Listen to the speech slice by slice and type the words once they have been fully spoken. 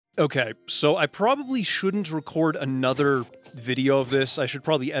Okay, so I probably shouldn't record another video of this. I should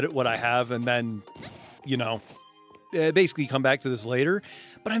probably edit what I have and then, you know, basically come back to this later.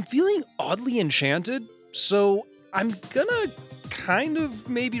 But I'm feeling oddly enchanted, so I'm gonna kind of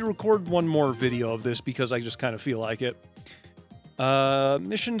maybe record one more video of this because I just kind of feel like it.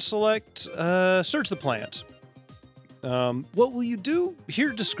 Mission select, search the plant. What will you do? Here,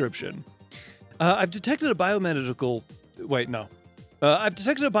 description. I've detected a biomedical... Wait, no. I've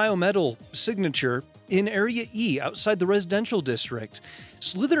detected a biometal signature in Area E outside the residential district.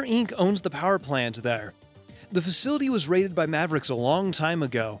 Slither Inc. owns the power plant there. The facility was raided by Mavericks a long time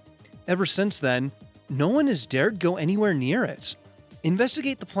ago. Ever since then, no one has dared go anywhere near it.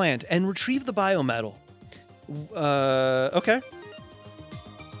 Investigate the plant and retrieve the biometal. Okay.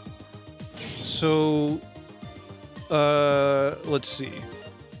 So, let's see.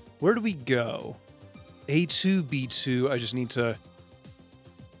 Where do we go? A2, B2, I just need to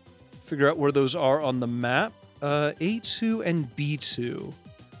figure out where those are on the map. A2 and B2.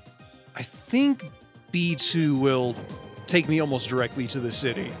 I think B2 will take me almost directly to the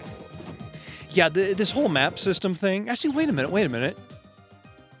city. Yeah, this whole map system thing... Actually, wait a minute.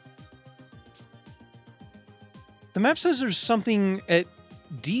 The map says there's something at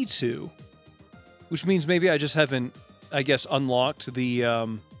D2, which means maybe I just haven't, I guess, unlocked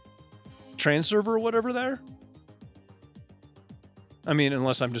the trans server or whatever there. I mean,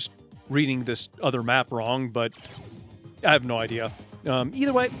 unless I'm just reading this other map wrong, but I have no idea.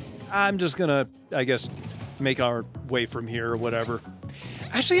 Either way, I'm just gonna, I guess, make our way from here or whatever.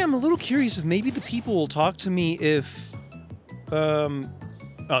 Actually, I'm a little curious if maybe the people will talk to me if... Oh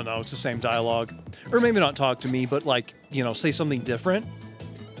no, it's the same dialogue. Or maybe not talk to me, but like, you know, say something different.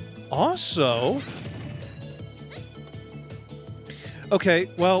 Also... Okay,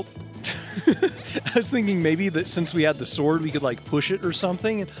 well... I was thinking maybe that since we had the sword, we could, like, push it or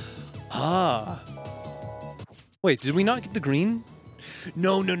something. And... Ah. Wait, did we not get the green?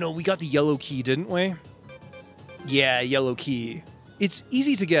 No, we got the yellow key, didn't we? Yeah, yellow key. It's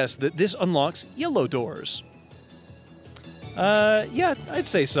easy to guess that this unlocks yellow doors. Yeah, I'd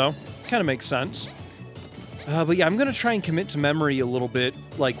say so. Kind of makes sense. But yeah, I'm gonna try and commit to memory a little bit,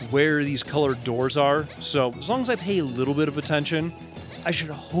 like, where these colored doors are. So, as long as I pay a little bit of attention, I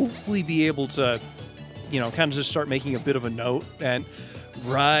should hopefully be able to, you know, kind of just start making a bit of a note. And,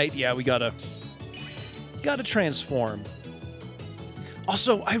 right, yeah, we gotta transform.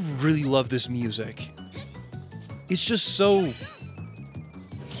 Also, I really love this music. It's just so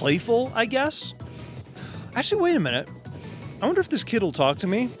playful, I guess? Actually, wait a minute. I wonder if this kid will talk to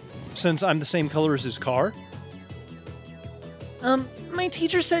me, since I'm the same color as his car. My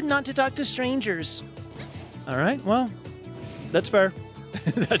teacher said not to talk to strangers. Alright, well, that's fair.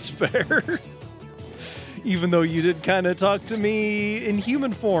 That's fair. Even though you did kind of talk to me in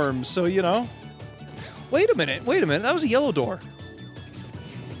human form, so, you know. Wait a minute, that was a yellow door.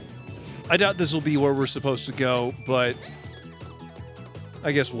 I doubt this will be where we're supposed to go, but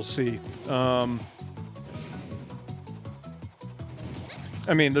I guess we'll see. I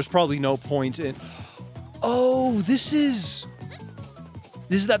mean, there's probably no point in... Oh, this is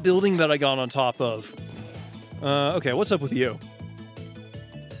that building that I got on top of. Okay, what's up with you?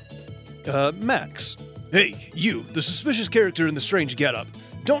 Max. Hey, you, the suspicious character in the strange getup.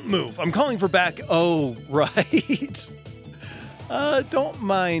 Don't move, I'm calling for back... Oh, right. Don't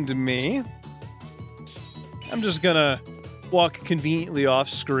mind me. I'm just gonna walk conveniently off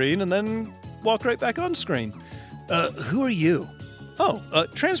screen and then walk right back on screen. Who are you? Oh,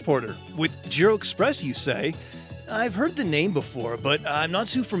 transporter. With Giro Express, you say? I've heard the name before, but I'm not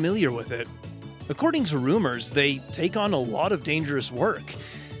too familiar with it. According to rumors, they take on a lot of dangerous work.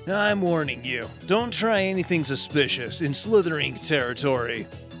 I'm warning you, don't try anything suspicious in Slither Inc. territory.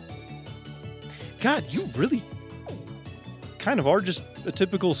 God, you really kind of are just a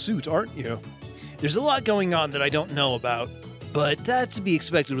typical suit, aren't you? There's a lot going on that I don't know about, but that's to be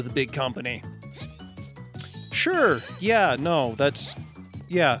expected with a big company. Sure, yeah, no, that's...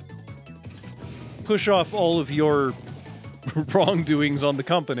 Yeah. Push off all of your wrongdoings on the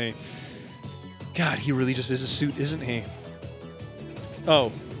company. God, he really just is a suit, isn't he?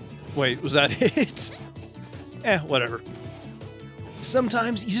 Oh, wait, was that it? Whatever.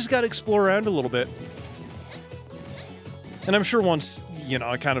 Sometimes you just gotta explore around a little bit. And I'm sure once, you know,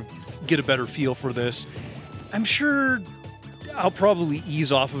 I kind of get a better feel for this, I'm sure I'll probably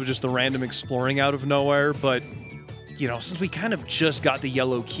ease off of just the random exploring out of nowhere, but, you know, since we kind of just got the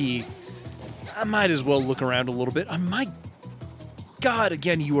yellow key, I might as well look around a little bit. My God,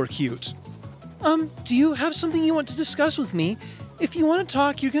 again, you are cute. Do you have something you want to discuss with me? If you want to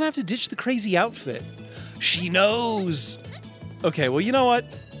talk, you're gonna have to ditch the crazy outfit. She knows! Okay, well, you know what?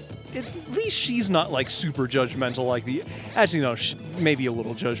 at least she's not, like, super judgmental like the... Actually, no, maybe a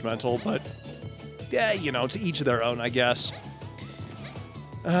little judgmental, but... Yeah, you know, to each their own, I guess.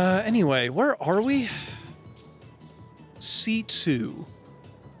 Anyway, where are we? C2.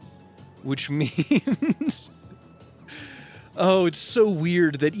 Which means... Oh, it's so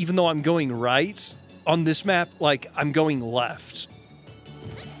weird that even though I'm going right, on this map, like, I'm going left.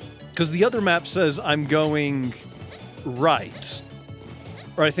 Because the other map says I'm going right.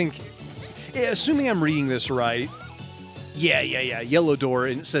 Or I think... Yeah, assuming I'm reading this right... Yeah, yellow door,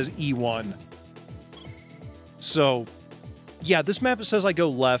 and it says E1. So, yeah, this map says I go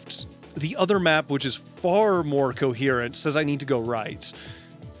left. The other map, which is far more coherent, says I need to go right.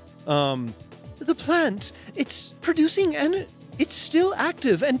 The plant, it's still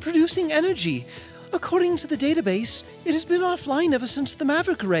active and producing energy. According to the database, it has been offline ever since the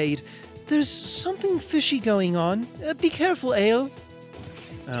Maverick raid. There's something fishy going on. Be careful, Ale.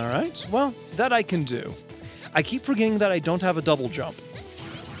 Alright, well, that I can do. I keep forgetting that I don't have a double jump.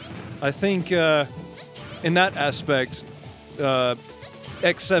 I think, in that aspect,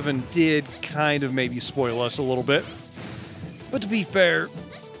 X7 did kind of maybe spoil us a little bit. But to be fair,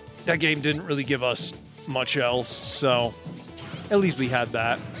 that game didn't really give us much else, so at least we had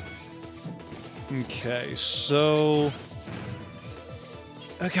that. Okay, so...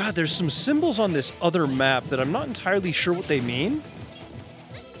 Oh god, there's some symbols on this other map that I'm not entirely sure what they mean.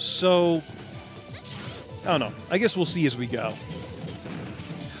 So... I don't know. I guess we'll see as we go.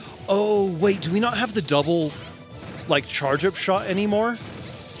 Oh, wait, do we not have the double, like, charge-up shot anymore?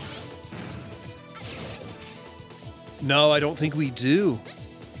 No, I don't think we do.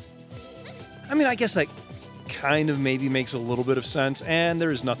 I mean, I guess that kind of maybe makes a little bit of sense, and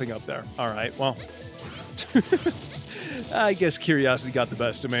there is nothing up there. Alright, well. I guess curiosity got the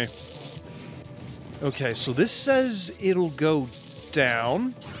best of me. Okay, so this says it'll go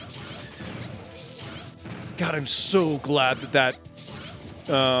down. God, I'm so glad that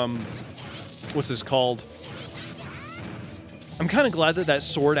what's this called? I'm kind of glad that that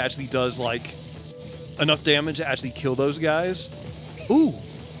sword actually does, like, enough damage to actually kill those guys. Ooh!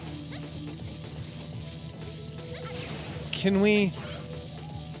 Can we...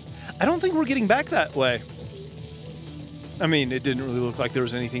 I don't think we're getting back that way. I mean, it didn't really look like there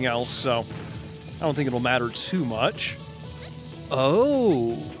was anything else, so I don't think it'll matter too much.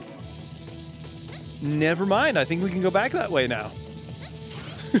 Oh! Never mind, I think we can go back that way now.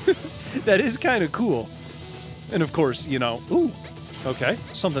 That is kind of cool. And of course, you know... Ooh! Okay,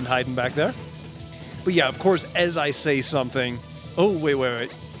 something hiding back there. But yeah, of course, as I say something... Oh, wait. I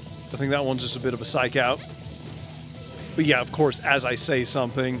think that one's just a bit of a psych out. But yeah, of course, as I say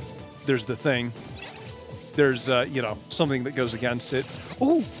something, there's the thing. There's, you know, something that goes against it.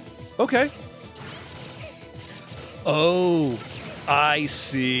 Oh, okay. Oh, I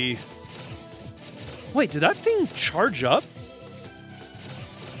see. Wait, did that thing charge up?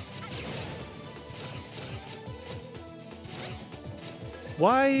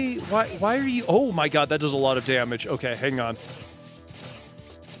 Why are you... Oh my god, that does a lot of damage. Okay, hang on.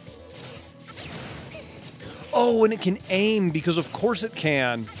 Oh, and it can aim, because of course it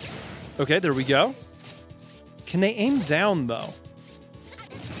can. Okay, there we go. Can they aim down, though?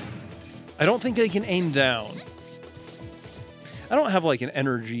 I don't think they can aim down. I don't have, like, an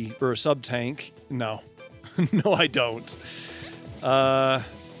energy or a sub-tank. No. No, I don't. Well,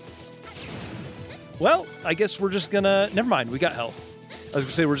 I guess we're just gonna... Never mind, we got health. I was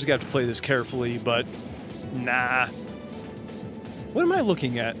gonna say we're just gonna have to play this carefully, but... Nah. What am I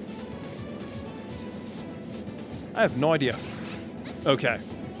looking at? I have no idea. Okay.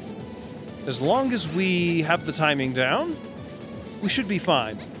 As long as we have the timing down, we should be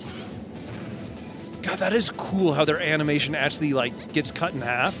fine. God, that is cool how their animation actually, like, gets cut in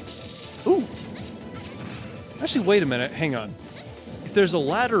half. Ooh. Actually, wait a minute. Hang on. If there's a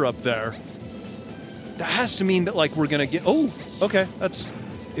ladder up there, that has to mean that, like, we're gonna get... Oh, okay. That's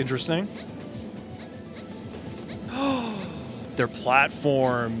interesting. They're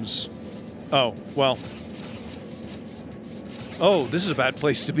platforms. Oh, well... Oh, this is a bad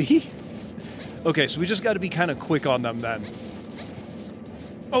place to be. Okay, so we just got to be kind of quick on them then.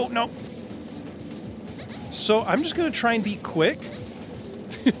 Oh, no. So I'm just going to try and be quick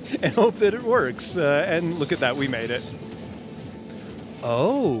and hope that it works. And look at that, we made it.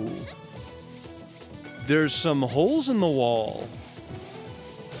 Oh. There's some holes in the wall.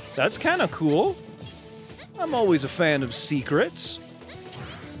 That's kind of cool. I'm always a fan of secrets.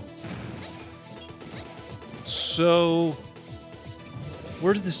 So...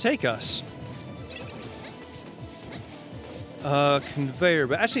 where does this take us? Conveyor,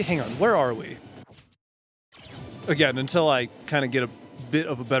 but actually, hang on, where are we? Again, until I kind of get a bit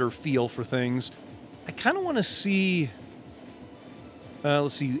of a better feel for things. I kind of want to see...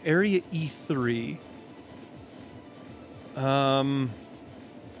 let's see, Area E3.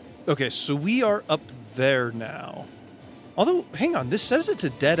 Okay, so we are up there now. Although, hang on, this says it's a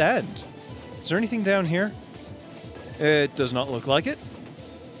dead end. Is there anything down here? It does not look like it.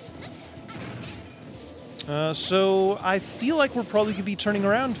 So I feel like we're probably going to be turning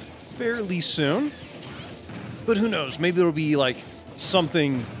around fairly soon. But who knows? Maybe there'll be, like,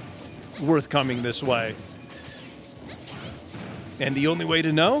 something worth coming this way. And the only way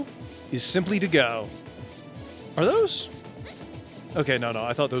to know is simply to go. Are those? Okay, no,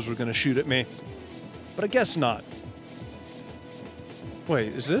 I thought those were going to shoot at me. But I guess not.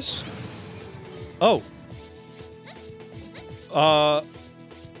 Wait, is this? Oh.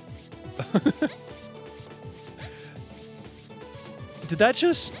 Did that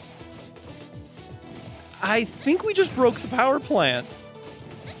just... I think we just broke the power plant.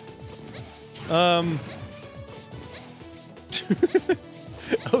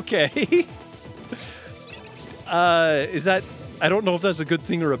 Okay. Is that... I don't know if that's a good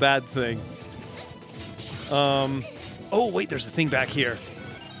thing or a bad thing. Oh, wait, there's a thing back here.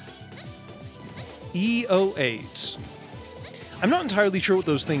 E08. I'm not entirely sure what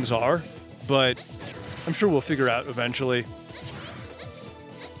those things are, but I'm sure we'll figure out eventually.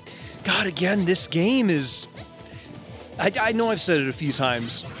 God, again, this game is... I know I've said it a few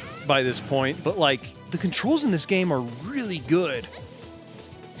times by this point, but, like, the controls in this game are really good.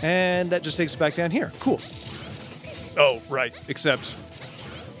 And that just takes us back down here. Cool. Oh, right. Except,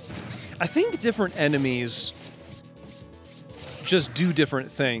 I think different enemies just do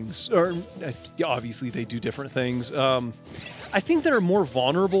different things. Or, obviously, they do different things. I think they're more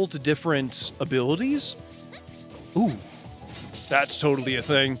vulnerable to different abilities. Ooh. That's totally a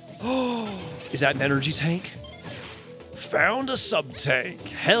thing. Oh, is that an energy tank? Found a sub-tank.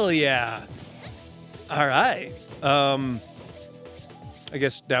 Hell yeah. All right. I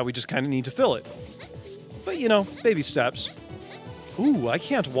guess now we just kind of need to fill it. But, you know, baby steps. Ooh, I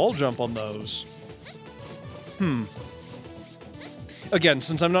can't wall jump on those. Again,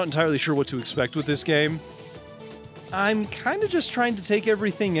 since I'm not entirely sure what to expect with this game, I'm kind of just trying to take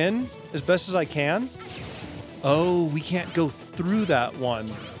everything in as best as I can. Oh, we can't go through that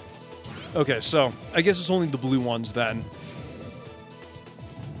one. Okay, so I guess it's only the blue ones then.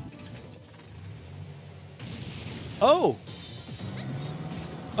 Oh!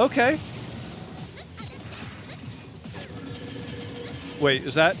 Okay. Wait,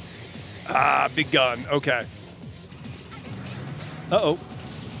 is that... Ah, big gun. Okay. Uh-oh.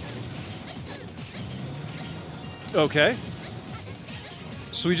 Okay.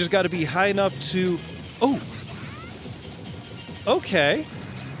 So we just got to be high enough to... Oh! Okay.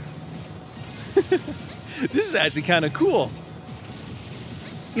 This is actually kind of cool.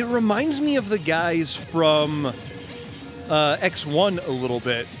 It reminds me of the guys from X1 a little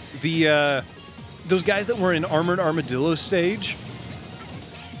bit. Those guys that were in Armored Armadillo stage.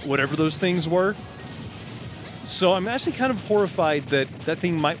 Whatever those things were. So I'm actually kind of horrified that that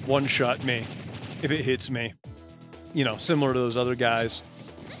thing might one-shot me if it hits me. You know, similar to those other guys.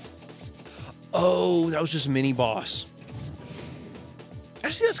 Oh, that was just mini-boss.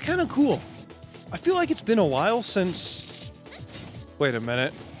 Actually, that's kind of cool. I feel like it's been a while since... Wait a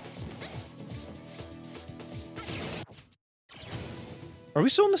minute. Are we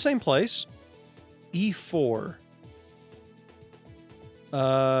still in the same place? E4.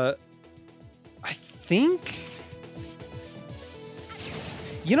 I think...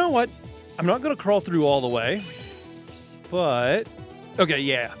 You know what? I'm not going to crawl through all the way. But... Okay,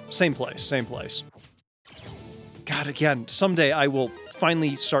 yeah. Same place, same place. God, again, someday I will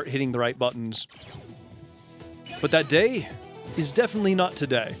finally start hitting the right buttons. But that day is definitely not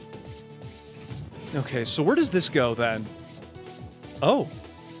today. Okay, so where does this go, then? Oh.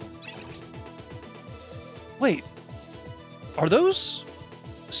 Wait. Are those...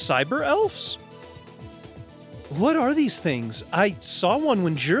 cyber elves? What are these things? I saw one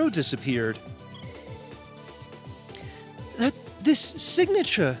when Jiro disappeared. This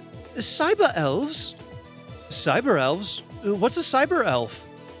signature... cyber elves? Cyber elves? What's a cyber elf?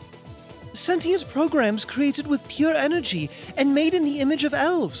 Sentient programs created with pure energy and made in the image of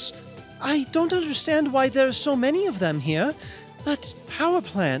elves. I don't understand why there are so many of them here. That power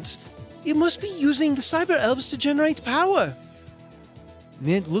plant... It must be using the cyber elves to generate power.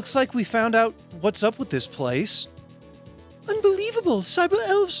 It looks like we found out what's up with this place. Unbelievable! Cyber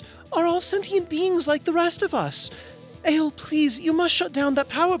elves are all sentient beings like the rest of us. Ale, please, you must shut down that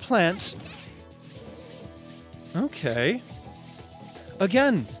power plant. Okay.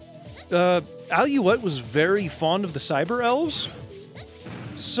 Again, Aluette was very fond of the cyber elves.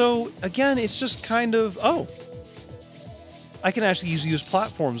 So, again, it's just kind of... Oh. I can actually use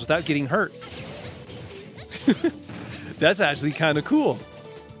platforms without getting hurt. That's actually kind of cool.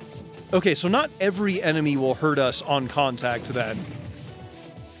 Okay, so not every enemy will hurt us on contact then.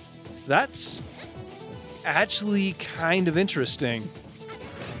 That's actually kind of interesting.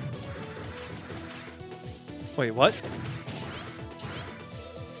 Wait, what?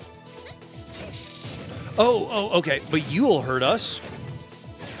 Oh, okay, but you'll hurt us.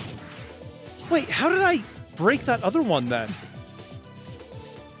 Wait, how did I break that other one then?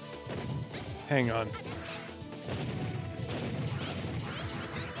 Hang on.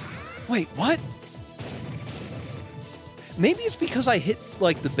 Wait, what? Maybe it's because I hit,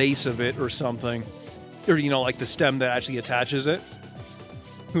 like, the base of it or something. Or, you know, like the stem that actually attaches it.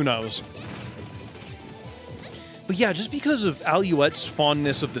 Who knows? But yeah, just because of Alouette's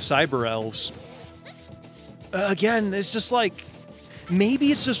fondness of the Cyber Elves. Again, it's just like...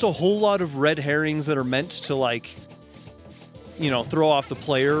 Maybe it's just a whole lot of red herrings that are meant to, like... You know, throw off the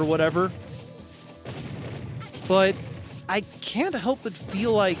player or whatever. But I can't help but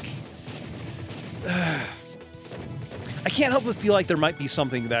feel like... I can't help but feel like there might be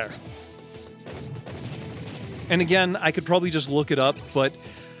something there. And again, I could probably just look it up, but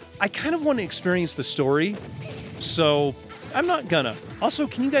I kind of want to experience the story, so I'm not gonna. Also,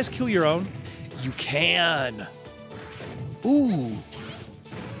 can you guys kill your own? You can! Ooh!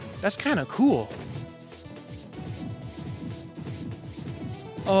 That's kind of cool.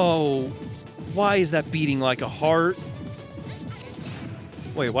 Oh, why is that beating like a heart?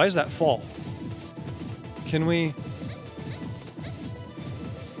 Wait, why does that fall? Can we...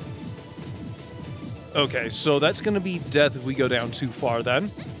 Okay, so that's gonna be death if we go down too far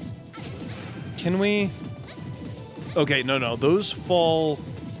then. Can we... Okay, no, those fall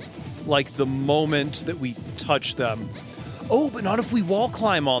like the moment that we touch them. Oh, but not if we wall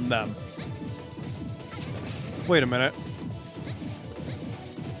climb on them. Wait a minute.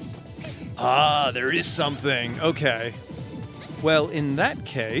 Ah, there is something. Okay. Well, in that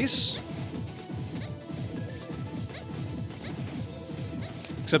case...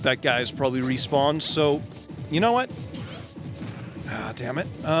 Except that guy's probably respawned, so... You know what? Ah, damn it.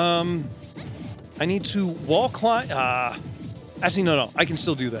 I need to wall climb... Actually, no. I can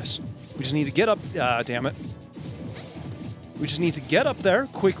still do this. We just need to get up... damn it. We just need to get up there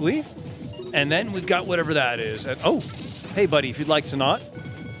quickly. And then we've got whatever that is. And, oh! Hey, buddy, if you'd like to not.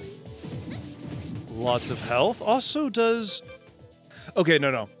 Lots of health. Also does... Okay,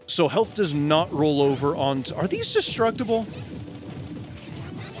 no. So health does not roll over onto... Are these destructible?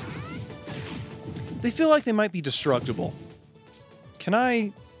 They feel like they might be destructible. Can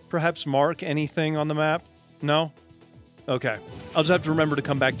I perhaps mark anything on the map? No? Okay. I'll just have to remember to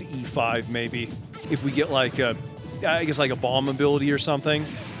come back to E5, maybe. If we get, like, a... I guess, like, a bomb ability or something.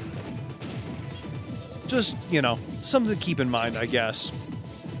 Just, you know, something to keep in mind, I guess.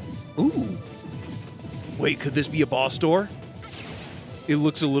 Ooh. Wait, could this be a boss door? It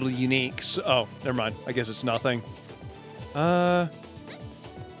looks a little unique. So, oh, never mind. I guess it's nothing.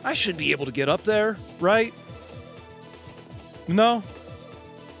 I should be able to get up there, right? No?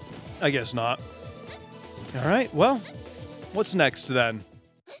 I guess not. Alright, well, what's next then?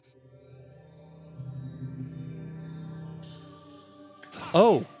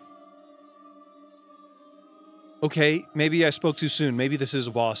 Oh. Okay, maybe I spoke too soon. Maybe this is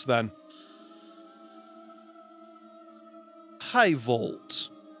a boss then. Hivolt.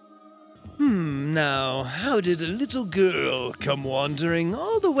 Now, how did a little girl come wandering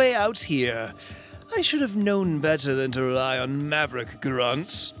all the way out here? I should have known better than to rely on maverick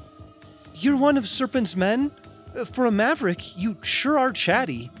grunts. You're one of Serpent's men? For a maverick, you sure are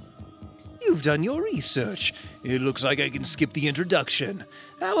chatty. You've done your research. It looks like I can skip the introduction.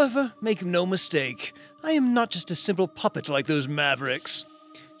 However, make no mistake, I am not just a simple puppet like those mavericks.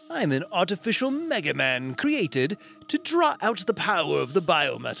 I am an artificial Mega Man created to draw out the power of the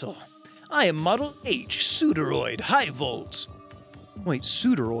biometal. I am Model H Pseudoroid Hivolt. Wait,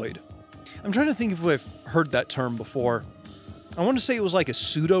 Pseudoroid? I'm trying to think if I've heard that term before. I want to say it was like a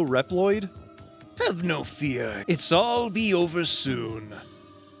pseudo-reploid. Have no fear, it's all be over soon.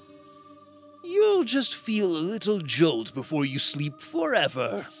 You'll just feel a little jolt before you sleep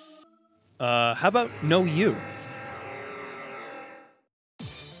forever. How about no you?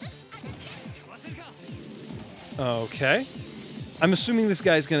 Okay. I'm assuming this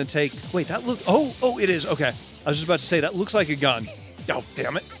guy's gonna take... Wait, that look... Oh, it is. Okay. I was just about to say, that looks like a gun. Oh,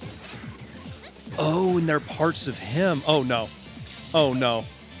 damn it. Oh, and they're parts of him. Oh, no. Oh, no.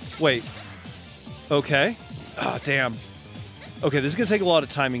 Wait. Okay. Ah, this is gonna take a lot of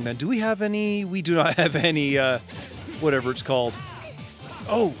timing then. Do we have any... We do not have any, whatever it's called.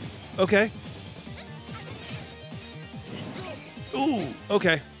 Oh, okay. Ooh,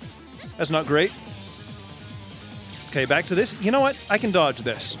 okay. That's not great. Okay, back to this. You know what? I can dodge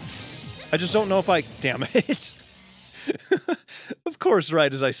this. I just don't know if I... Damn it. Of course,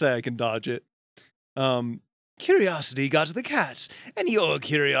 right as I say, I can dodge it. Curiosity got to the cats, and your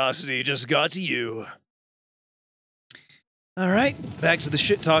curiosity just got to you. Alright, back to the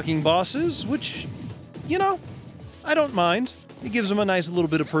shit-talking bosses, which, you know, I don't mind. It gives them a nice little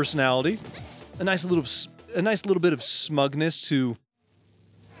bit of personality. A nice little bit of smugness to,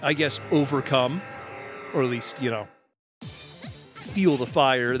 I guess, overcome. Or at least, you know, feel the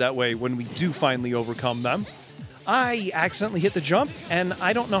fire. That way, when we do finally overcome them, I accidentally hit the jump, and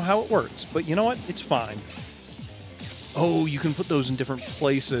I don't know how it works. But you know what? It's fine. Oh, you can put those in different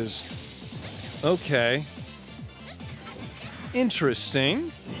places. Okay.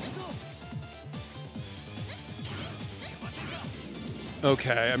 Interesting.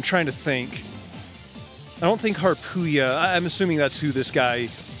 Okay, I'm trying to think. I don't think Harpuya... I'm assuming that's who this guy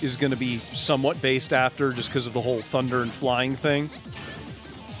is going to be somewhat based after, just because of the whole thunder and flying thing.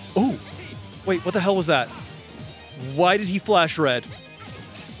 Oh! Wait, what the hell was that? Why did he flash red?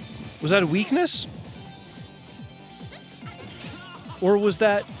 Was that a weakness? Or was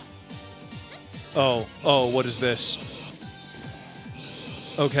that... Oh, what is this?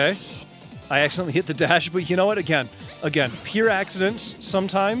 Okay. I accidentally hit the dash, but you know what? Again, pure accidents,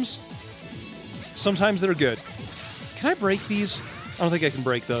 sometimes they're good. Can I break these? I don't think I can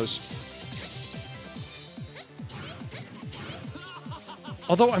break those.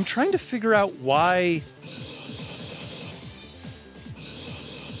 Although, I'm trying to figure out why...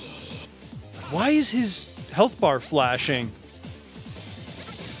 Why is his health bar flashing?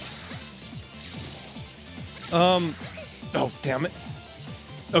 Oh, damn it.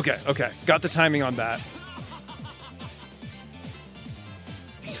 Okay. Got the timing on that.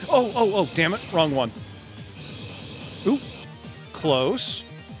 Oh, damn it. Wrong one. Ooh. Close.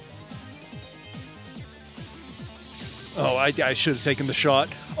 Oh, I should have taken the shot.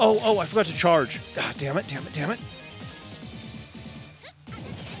 Oh, I forgot to charge. Ah, damn it.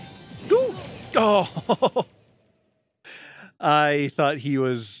 Ooh. Oh. I thought he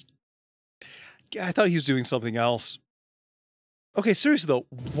was doing something else. Okay, seriously though,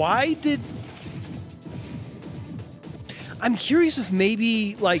 why did... I'm curious if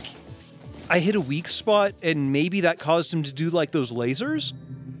maybe, like, I hit a weak spot and maybe that caused him to do, like, those lasers?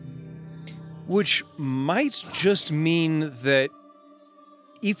 Which might just mean that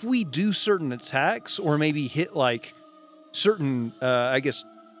if we do certain attacks, or maybe hit, like, certain, I guess,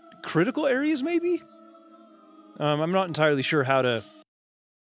 critical areas, maybe? I'm not entirely sure how to,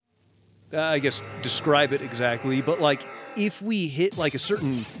 I guess, describe it exactly, but, like, if we hit, like, a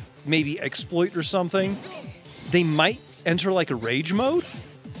certain, maybe, exploit or something, they might enter, like, a rage mode,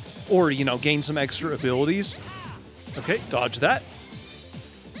 or, you know, gain some extra abilities. Okay, dodge that.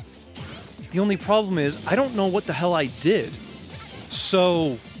 The only problem is, I don't know what the hell I did.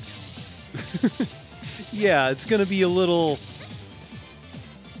 So, yeah, it's gonna be a little,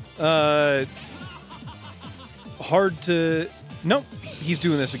 hard to... Nope, he's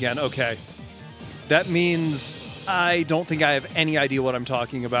doing this again, okay. That means I don't think I have any idea what I'm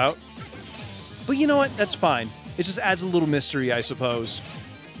talking about. But you know what? That's fine. It just adds a little mystery, I suppose.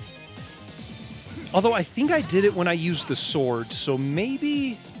 Although I think I did it when I used the sword, so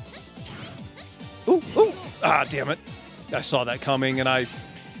maybe... Ooh! Ah, damn it. I saw that coming, and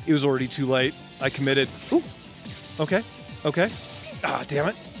it was already too late. I committed. Ooh! Okay. Ah, damn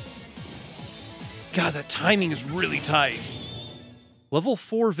it. God, that timing is really tight. Level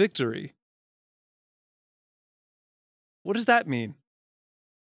 4 victory. What does that mean?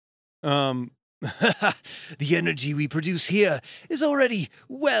 The energy we produce here is already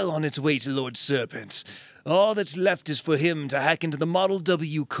well on its way to Lord Serpent. All that's left is for him to hack into the Model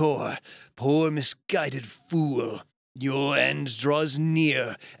W core. Poor misguided fool. Your end draws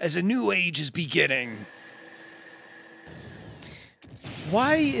near as a new age is beginning.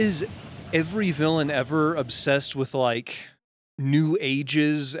 Why is every villain ever obsessed with, like, new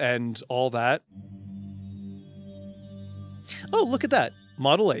ages and all that? Oh, look at that.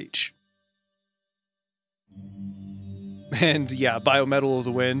 Model H. And yeah, Biometal of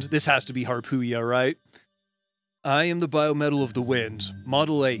the Wind. This has to be Harpuya, right? I am the Biometal of the Wind,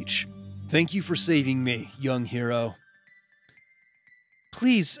 Model H. Thank you for saving me, young hero.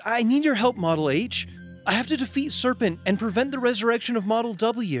 Please, I need your help, Model H. I have to defeat Serpent and prevent the resurrection of Model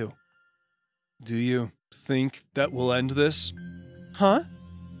W. Do you think that will end this? Huh?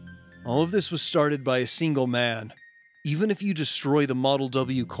 All of this was started by a single man. Even if you destroy the Model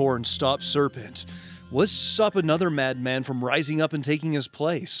W core and stop Serpent, was stop another madman from rising up and taking his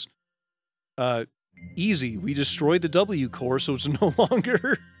place. Easy. We destroyed the W core, so it's no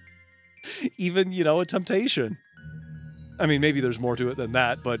longer even, you know, a temptation. I mean, maybe there's more to it than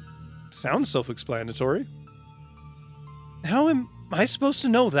that, but sounds self-explanatory. How am I supposed to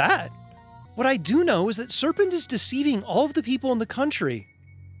know that? What I do know is that Serpent is deceiving all of the people in the country.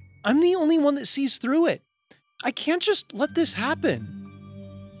 I'm the only one that sees through it. I can't just let this happen.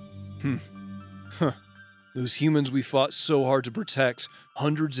 Those humans we fought so hard to protect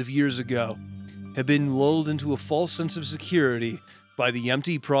hundreds of years ago have been lulled into a false sense of security by the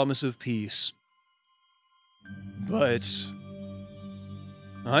empty promise of peace. But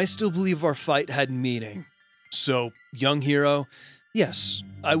I still believe our fight had meaning. So, young hero, yes,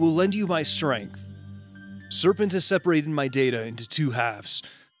 I will lend you my strength. Serpent has separated my data into two halves.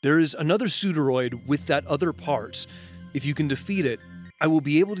 There is another Pseudoroid with that other part. If you can defeat it, I will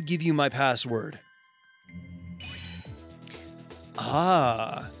be able to give you my password.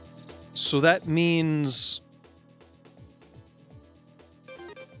 Ah, so that means...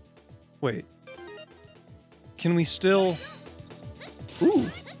 Wait. Can we still... Ooh.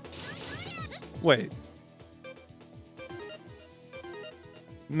 Wait.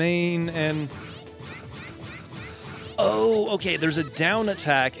 Main and... Oh, okay, there's a down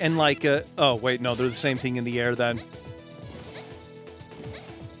attack and like a... Oh, wait, no, they're the same thing in the air then.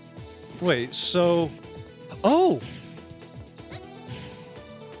 Wait, so... Oh!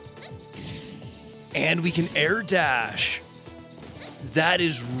 And we can air dash. That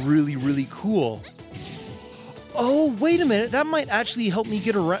is really, really cool. Oh, wait a minute. That might actually help me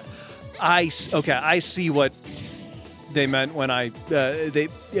get around. Okay, I see what they meant when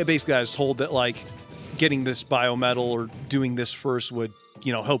basically I was told that, like, getting this biometal or doing this first would,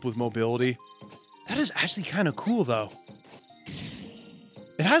 you know, help with mobility. That is actually kind of cool, though.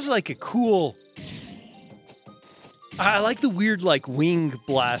 It has, like, a cool... I like the weird, like, wing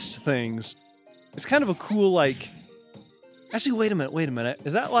blast things. It's kind of a cool, like... Actually, wait a minute.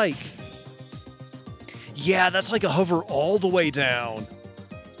 Is that, like... Yeah, that's like a hover all the way down.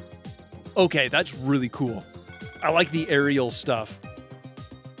 Okay, that's really cool. I like the aerial stuff.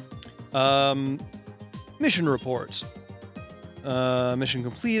 Mission reports. Mission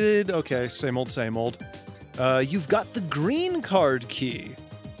completed. Okay, same old, same old. You've got the green card key.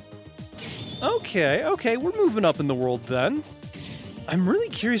 Okay, we're moving up in the world then. I'm really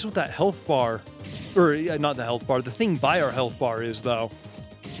curious what that health bar... Or, not the health bar, the thing by our health bar is, though.